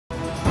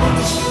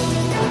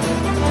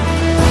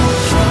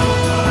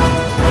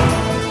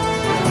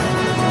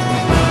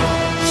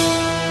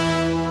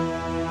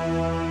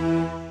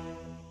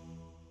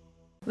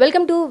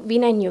Welcome to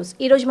Vee9 news.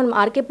 ఈ రోజు మనం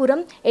ఆర్కేపురం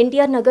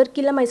ఎన్టీఆర్ నగర్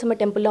కిల్ల మైసమ్మ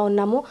టెంపుల్లో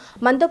ఉన్నాము.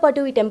 మనతో పాటు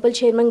ఈ టెంపుల్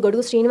చైర్మన్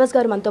గొడుగు శ్రీనివాస్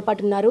గారు మనతో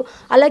పాటు ఉన్నారు.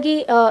 అలాగే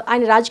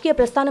ఆయన రాజకీయ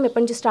ప్రస్థానం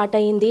ఎప్పటి నుంచి స్టార్ట్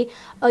అయ్యింది,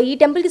 ఈ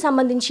టెంపుల్కి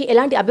సంబంధించి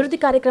ఎలాంటి అభివృద్ధి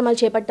కార్యక్రమాలు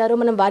చేపట్టారో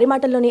మనం వారి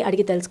మాటల్లోనే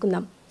అడిగి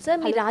తెలుసుకుందాం. సార్,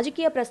 మీ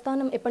రాజకీయ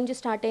ప్రస్థానం ఎప్పటి నుంచి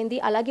స్టార్ట్ అయింది,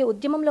 అలాగే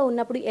ఉద్యమంలో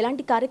ఉన్నప్పుడు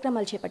ఎలాంటి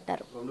కార్యక్రమాలు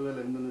చేపట్టారు?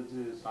 2008 నుంచి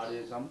స్టార్ట్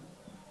చేశాం.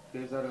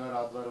 కేసీఆర్ గారి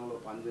ఆధ్వర్యంలో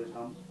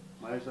పనిచేసాం.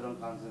 మహేశ్వరం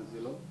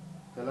కాన్స్టిట్యున్సీలో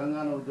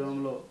తెలంగాణ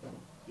ఉద్యమంలో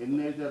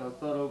ఎన్నైతే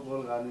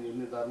రస్తారోకోలు కానీ,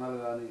 ఎన్ని ధర్నాలు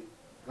కానీ,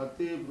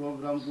 ప్రతి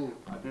ప్రోగ్రాంకు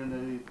అటెండ్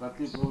అయ్యి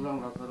ప్రతి ప్రోగ్రాం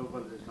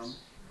రస్తారోకోలు చేసాం.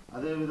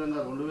 అదేవిధంగా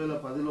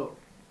 2010లో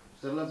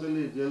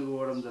చెర్లపల్లి జైలుకు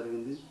పోవడం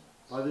జరిగింది.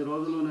 10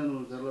 రోజులు నేను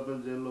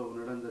చెర్లపల్లి జైల్లో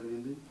ఉండడం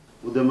జరిగింది.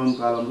 ఉద్యమం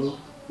కాలంలో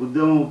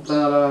ఉద్యమం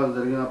ఉత్పన్నాలు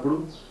జరిగినప్పుడు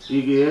ఈ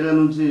ఏరియా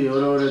నుంచి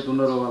ఎవరెవరైతే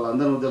ఉన్నారో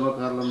వాళ్ళందరూ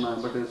ఉద్యమకారులను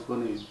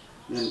వెంబటేసుకొని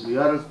నేను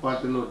బీఆర్ఎస్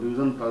పార్టీలో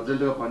డివిజన్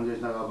ప్రెసిడెంట్గా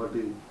పనిచేసిన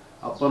కాబట్టి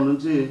అప్పటి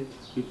నుంచి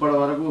ఇప్పటి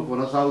వరకు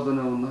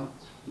కొనసాగుతూనే ఉన్నా.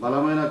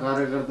 బలమైన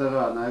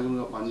కార్యకర్తగా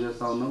నాయకునిగా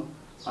పనిచేస్తూ ఉన్నాం.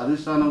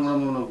 అధిష్టానం కూడా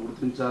మమ్మల్ని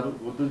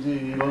గుర్తించి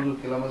ఈరోజు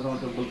కిల్ల మైసమ్మ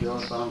టెంపుల్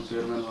దేవస్థానం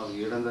చైర్మన్ వాళ్ళకి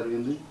ఇవ్వడం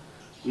జరిగింది.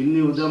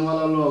 ఇన్ని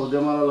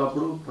ఉద్యమాలలో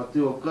అప్పుడు ప్రతి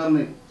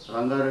ఒక్కరిని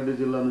రంగారెడ్డి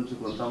జిల్లా నుంచి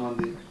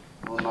కొంతమంది,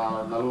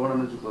 నల్గొండ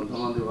నుంచి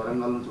కొంతమంది,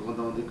 వరంగల్ నుంచి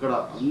కొంతమంది, ఇక్కడ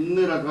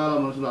అన్ని రకాల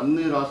మనుషులు,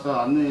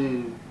 అన్ని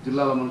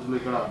జిల్లాల మనుషులు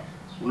ఇక్కడ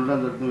ఉండడం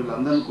జరుగుతుంది.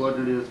 వీళ్ళందరినీ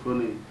కోఆర్డినేట్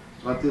చేసుకొని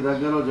ప్రతి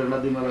దగ్గర జెండా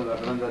దిమ్మలు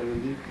కట్టడం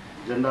జరిగింది,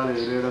 జెండాలు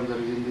ఎగరేయడం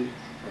జరిగింది,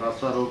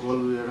 రస్తా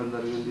రోకోలు వేయడం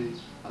జరిగింది.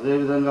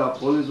 అదేవిధంగా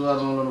పోలీసు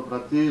వాహనంలో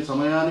ప్రతి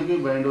సమయానికి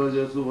బైండ్ ఓవర్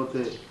చేస్తూ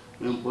పోతే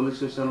మేము పోలీస్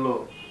స్టేషన్లో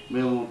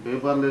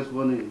పేపర్లు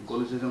వేసుకొని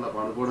పోలీస్ స్టేషన్లో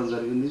పడుకోవడం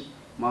జరిగింది.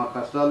 మా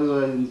కష్టాలు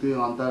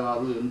అంతా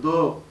కాదు, ఎంతో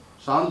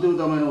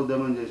శాంతియుతమైన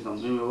ఉద్యమం చేసినాం.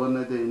 మేము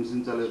ఎవరినైతే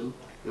హింసించలేదు,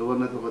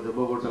 ఎవరినైతే ఒక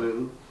దెబ్బ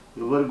కొట్టలేదు,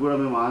 ఎవరికి కూడా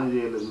మేము హాని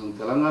చేయలేదు. మేము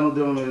తెలంగాణ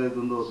ఉద్యమం ఏదైతే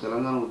ఉందో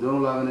తెలంగాణ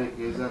ఉద్యమం లాగానే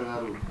కేసీఆర్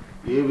గారు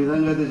ఏ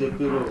విధంగా అయితే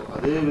చెప్పారో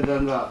అదే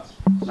విధంగా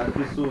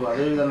నడిపిస్తూ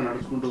అదే విధంగా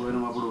నడుచుకుంటూ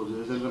పోయినప్పుడు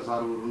జయశంకర్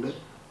సార్ కూడా ఉండే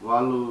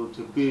వాళ్ళు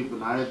చెప్పి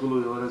నాయకులు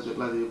ఎవరైతే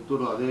ఎట్లా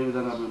చెప్తారో అదే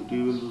విధంగా మేము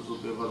టీవీలు చూస్తూ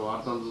పేపర్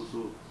వార్తలు చూస్తూ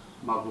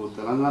మాకు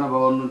తెలంగాణ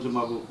భవన్ నుంచి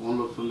మాకు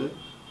ఫోన్లు వస్తుండే.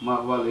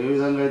 మాకు వాళ్ళు ఏ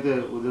విధంగా అయితే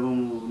ఉద్యమం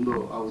ఉందో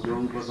ఆ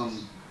ఉద్యమం కోసం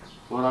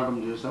పోరాటం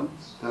చేశాం.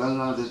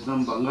 తెలంగాణ తెచ్చినాం.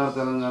 బంగారు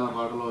తెలంగాణ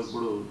పాటలో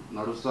ఇప్పుడు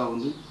నడుస్తూ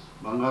ఉంది.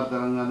 బంగారు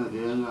తెలంగాణ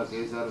ధ్యేయంగా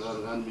కేసీఆర్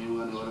గారు కానీ మేము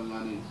కానీ ఎవరం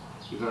కానీ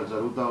ఇక్కడ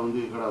జరుగుతూ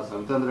ఉంది. ఇక్కడ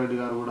సవితాంద్ర రెడ్డి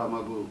గారు కూడా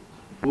మాకు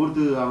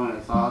పూర్తి ఆమె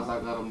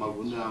సహకారం మాకు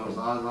ఉంది. ఆమె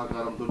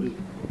సహకారంతో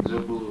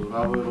రేపు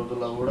రాబోయే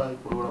రోజుల్లో కూడా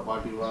ఇప్పుడు కూడా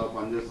పార్టీ బాగా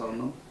పనిచేస్తూ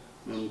ఉన్నాం.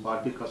 మేము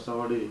పార్టీ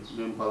కష్టపడి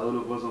మేము పదవుల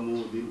కోసము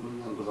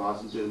దీనికోసం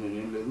ఆశించేది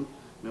మేమేం లేదు.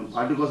 మేము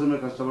పార్టీ కోసమే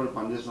కష్టపడి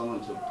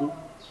పనిచేస్తామని చెప్తూ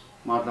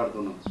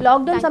మాట్లాడుతున్నాం.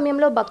 లాక్డౌన్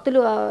సమయంలో భక్తులు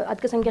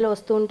అధిక సంఖ్యలో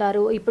వస్తూ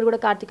ఉంటారు. ఇప్పుడు కూడా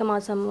కార్తీక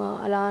మాసం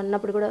అలా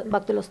అన్నప్పుడు కూడా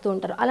భక్తులు వస్తూ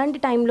ఉంటారు. అలాంటి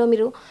టైంలో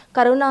మీరు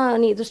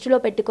కరోనాని దృష్టిలో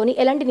పెట్టుకొని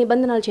ఎలాంటి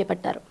నిబంధనలు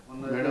చేపట్టారు?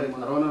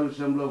 కరోనా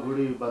విషయంలో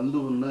గుడి బంద్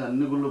ఉన్నాయి,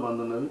 అన్ని గుళ్ళు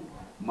బంద్ ఉన్నవి.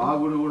 మా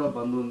గుడి కూడా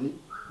బంద్ ఉంది.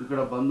 ఇక్కడ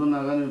బంద్ ఉన్నా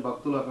కానీ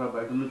భక్తులు అక్కడ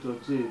బయట నుంచి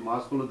వచ్చి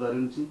మాస్కులు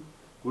ధరించి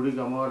గుడికి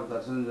అమ్మవారి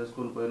దర్శనం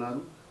చేసుకొని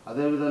పోయినారు.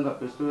 అదేవిధంగా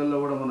ఫెస్టివల్లో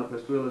కూడా మన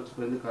ఫెస్టివల్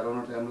వచ్చిపోయింది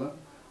కరోనా టైంలో.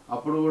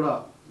 అప్పుడు కూడా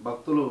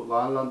భక్తులు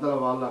వాళ్ళంతా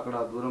వాళ్ళు అక్కడ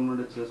దూరం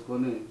నుండి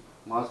చేసుకొని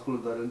మాస్కులు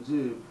ధరించి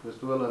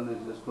ఫెస్టివల్ అన్నీ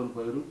చేసుకొని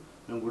పోయారు.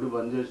 మేము గుడి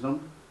బంద్ చేసినాం.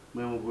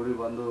 మేము గుడి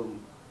బంద్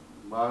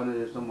బాగానే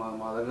చేసినాం.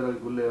 మా దగ్గర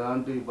గుళ్ళు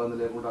ఎలాంటి ఇబ్బంది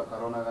లేకుండా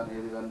కరోనా కానీ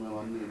ఏది కానీ మేము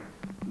అన్ని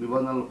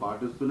నిబంధనలు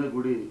పాటిస్తూనే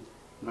గుడి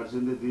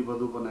నడిచింది.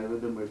 దీపధూప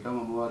నైవేద్యం పెట్టాం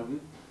అమ్మవారికి.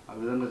 ఆ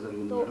విధంగా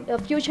జరిగింది.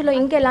 ఫ్యూచర్లో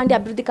ఇంకా ఎలాంటి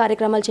అభివృద్ధి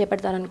కార్యక్రమాలు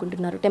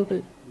చేపడతారనుకుంటున్నారు? టెంపుల్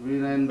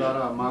Vee9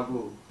 ద్వారా మాకు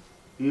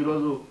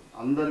ఈరోజు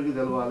అందరికీ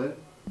తెలవాలి.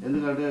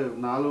 ఎందుకంటే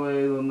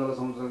 400-500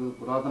 సంవత్సరాల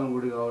పురాతన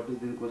గుడి కాబట్టి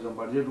దీనికి కొంచెం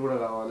బడ్జెట్ కూడా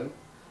కావాలి.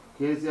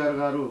 కేసీఆర్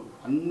గారు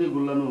అన్ని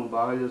గుళ్ళను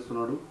బాగా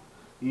చేస్తున్నాడు.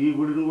 ఈ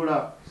గుడిని కూడా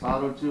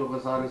సార్ వచ్చి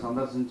ఒకసారి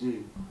సందర్శించి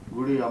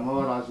గుడి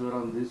అమ్మవారి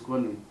ఆశీర్వాదం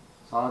తీసుకొని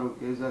సారు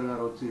కేసీఆర్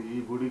గారు వచ్చి ఈ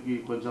గుడికి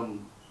కొంచెం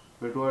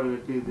పెట్టుబడి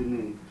పెట్టి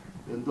దీన్ని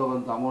ఎంతో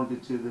కొంత అమౌంట్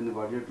ఇచ్చి దీన్ని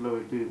బడ్జెట్లో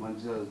పెట్టి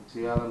మంచిగా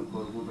చేయాలని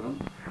కోరుకుంటున్నాం.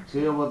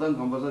 చేయబోతాం,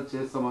 కంపల్సరీ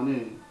చేస్తామని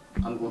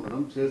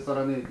అనుకుంటున్నాం.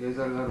 చేస్తారని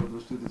కేసీఆర్ గారు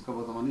దృష్టికి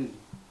తీసుకుపోతామని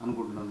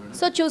అనుకుంటున్నాం.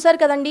 సో చూసారు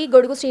కదండి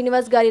గొడుగు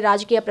శ్రీనివాస్ గారి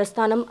రాజకీయ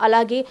ప్రస్థానం,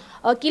 అలాగే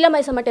కిల్ల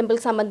మైసమ్మ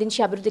టెంపుల్కి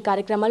సంబంధించి అభివృద్ధి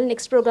కార్యక్రమాలు.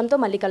 నెక్స్ట్ ప్రోగ్రామ్తో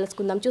మళ్ళీ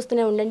కలుసుకుందాం.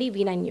 చూస్తూనే ఉండండి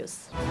Vee9 న్యూస్.